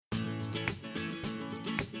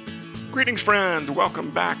Greetings, friend.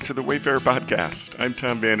 Welcome back to the Wayfarer Podcast. I'm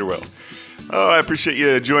Tom Vanderwell. I appreciate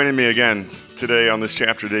you joining me again today on this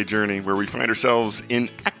chapter day journey where we find ourselves in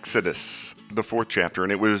Exodus, the 4th chapter.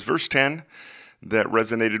 And it was verse 10 that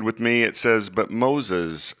resonated with me. It says, "But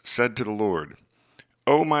Moses said to the Lord,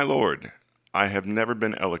 'O my Lord, I have never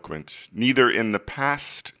been eloquent, neither in the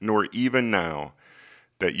past nor even now,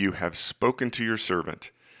 that you have spoken to your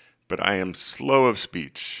servant, but I am slow of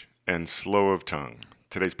speech and slow of tongue.'"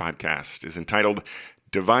 Today's podcast is entitled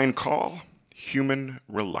Divine Call, Human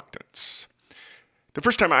Reluctance. The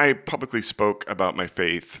first time I publicly spoke about my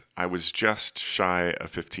faith, I was just shy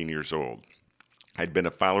of 15 years old. I'd been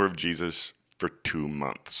a follower of Jesus for 2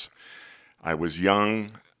 months. I was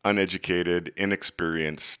young, uneducated,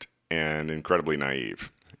 inexperienced, and incredibly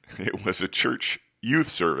naive. It was a church youth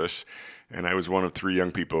service, and I was one of 3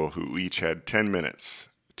 young people who each had 10 minutes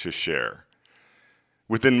to share.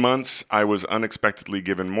 Within months, I was unexpectedly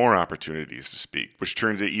given more opportunities to speak, which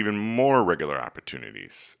turned into even more regular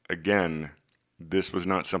opportunities. Again, this was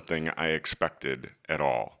not something I expected at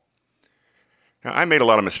all. Now, I made a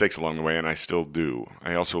lot of mistakes along the way, and I still do.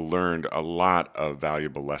 I also learned a lot of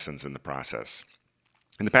valuable lessons in the process.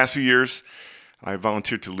 In the past few years, I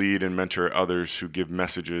volunteered to lead and mentor others who give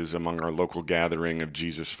messages among our local gathering of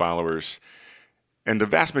Jesus followers. And the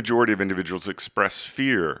vast majority of individuals express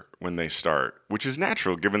fear when they start, which is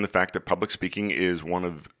natural given the fact that public speaking is one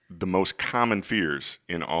of the most common fears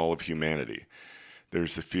in all of humanity.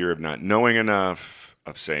 There's the fear of not knowing enough,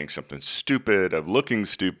 of saying something stupid, of looking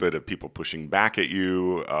stupid, of people pushing back at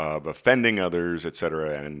you, of offending others,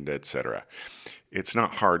 etc., and etc. It's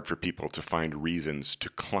not hard for people to find reasons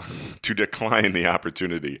to decline the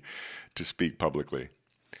opportunity to speak publicly.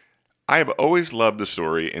 I have always loved the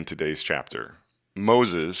story in today's chapter.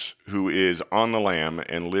 Moses, who is on the lam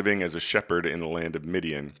and living as a shepherd in the land of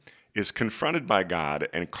Midian, is confronted by God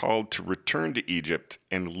and called to return to Egypt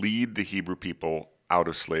and lead the Hebrew people out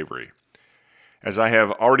of slavery. As I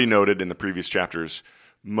have already noted in the previous chapters,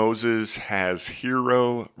 Moses has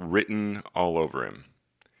hero written all over him.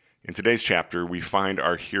 In today's chapter, we find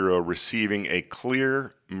our hero receiving a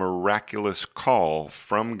clear, miraculous call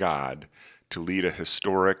from God to lead a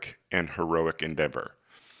historic and heroic endeavor.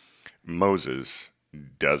 Moses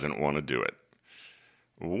doesn't want to do it.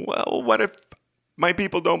 "Well, what if my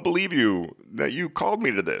people don't believe you, that you called me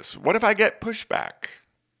to this? What if I get pushback?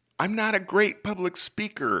 I'm not a great public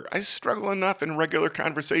speaker. I struggle enough in regular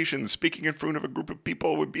conversations. Speaking in front of a group of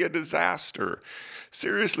people would be a disaster.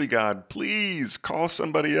 Seriously, God, please call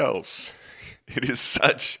somebody else." It is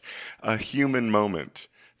such a human moment.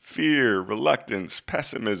 Fear, reluctance,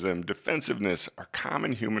 pessimism, defensiveness are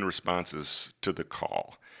common human responses to the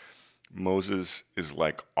call. Moses is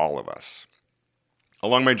like all of us.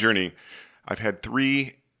 Along my journey, I've had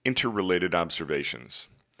 3 interrelated observations.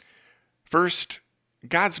 First,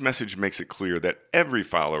 God's message makes it clear that every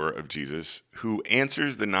follower of Jesus who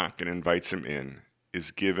answers the knock and invites him in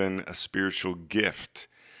is given a spiritual gift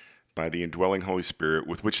by the indwelling Holy Spirit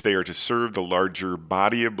with which they are to serve the larger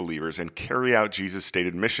body of believers and carry out Jesus'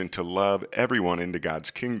 stated mission to love everyone into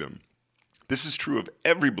God's kingdom. This is true of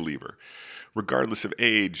every believer, regardless of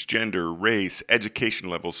age, gender, race, education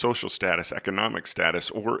level, social status, economic status,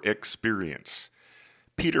 or experience.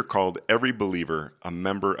 Peter called every believer a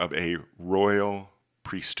member of a royal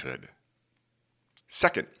priesthood.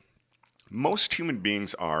 Second, most human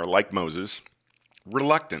beings are, like Moses,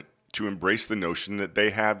 reluctant to embrace the notion that they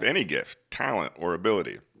have any gift, talent, or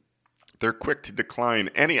ability. They're quick to decline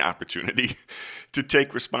any opportunity to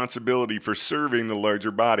take responsibility for serving the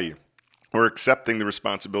larger body, or accepting the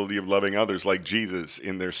responsibility of loving others like Jesus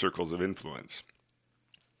in their circles of influence.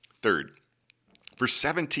 Third, for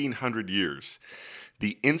 1,700 years,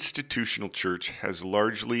 the institutional church has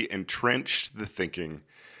largely entrenched the thinking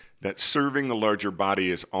that serving the larger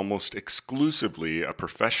body is almost exclusively a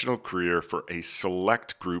professional career for a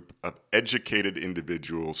select group of educated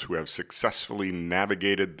individuals who have successfully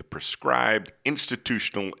navigated the prescribed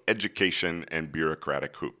institutional education and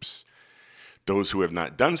bureaucratic hoops. Those who have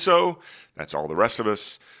not done so, that's all the rest of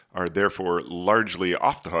us, are therefore largely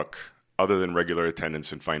off the hook, other than regular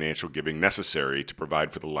attendance and financial giving necessary to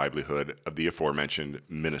provide for the livelihood of the aforementioned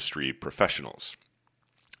ministry professionals.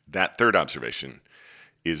 That third observation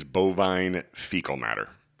is bovine fecal matter,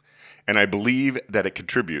 and I believe that it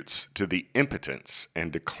contributes to the impotence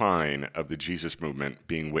and decline of the Jesus movement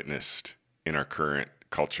being witnessed in our current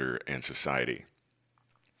culture and society.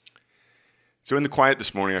 So in the quiet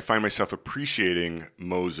this morning, I find myself appreciating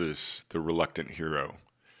Moses, the reluctant hero.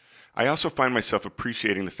 I also find myself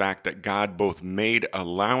appreciating the fact that God both made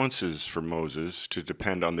allowances for Moses to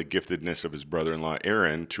depend on the giftedness of his brother-in-law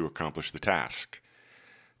Aaron to accomplish the task.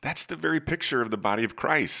 That's the very picture of the body of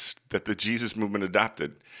Christ that the Jesus movement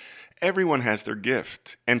adopted. Everyone has their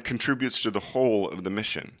gift and contributes to the whole of the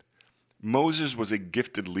mission. Moses was a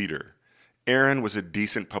gifted leader. Aaron was a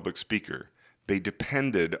decent public speaker. They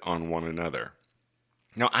depended on one another.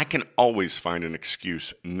 Now, I can always find an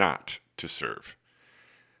excuse not to serve.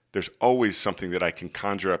 There's always something that I can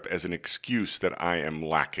conjure up as an excuse that I am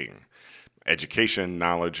lacking. Education,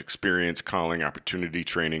 knowledge, experience, calling, opportunity,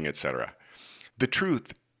 training, etc. The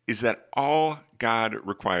truth is that all God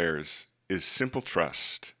requires is simple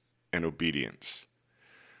trust and obedience,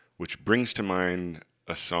 which brings to mind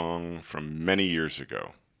a song from many years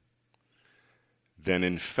ago. Then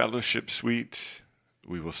in fellowship sweet,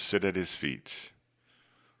 we will sit at his feet,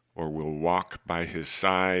 or we'll walk by his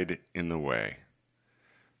side in the way.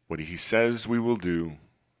 What he says we will do,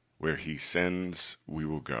 where he sends we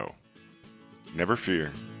will go. Never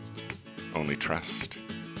fear, only trust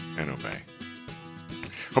and obey.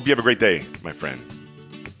 Hope you have a great day, my friend.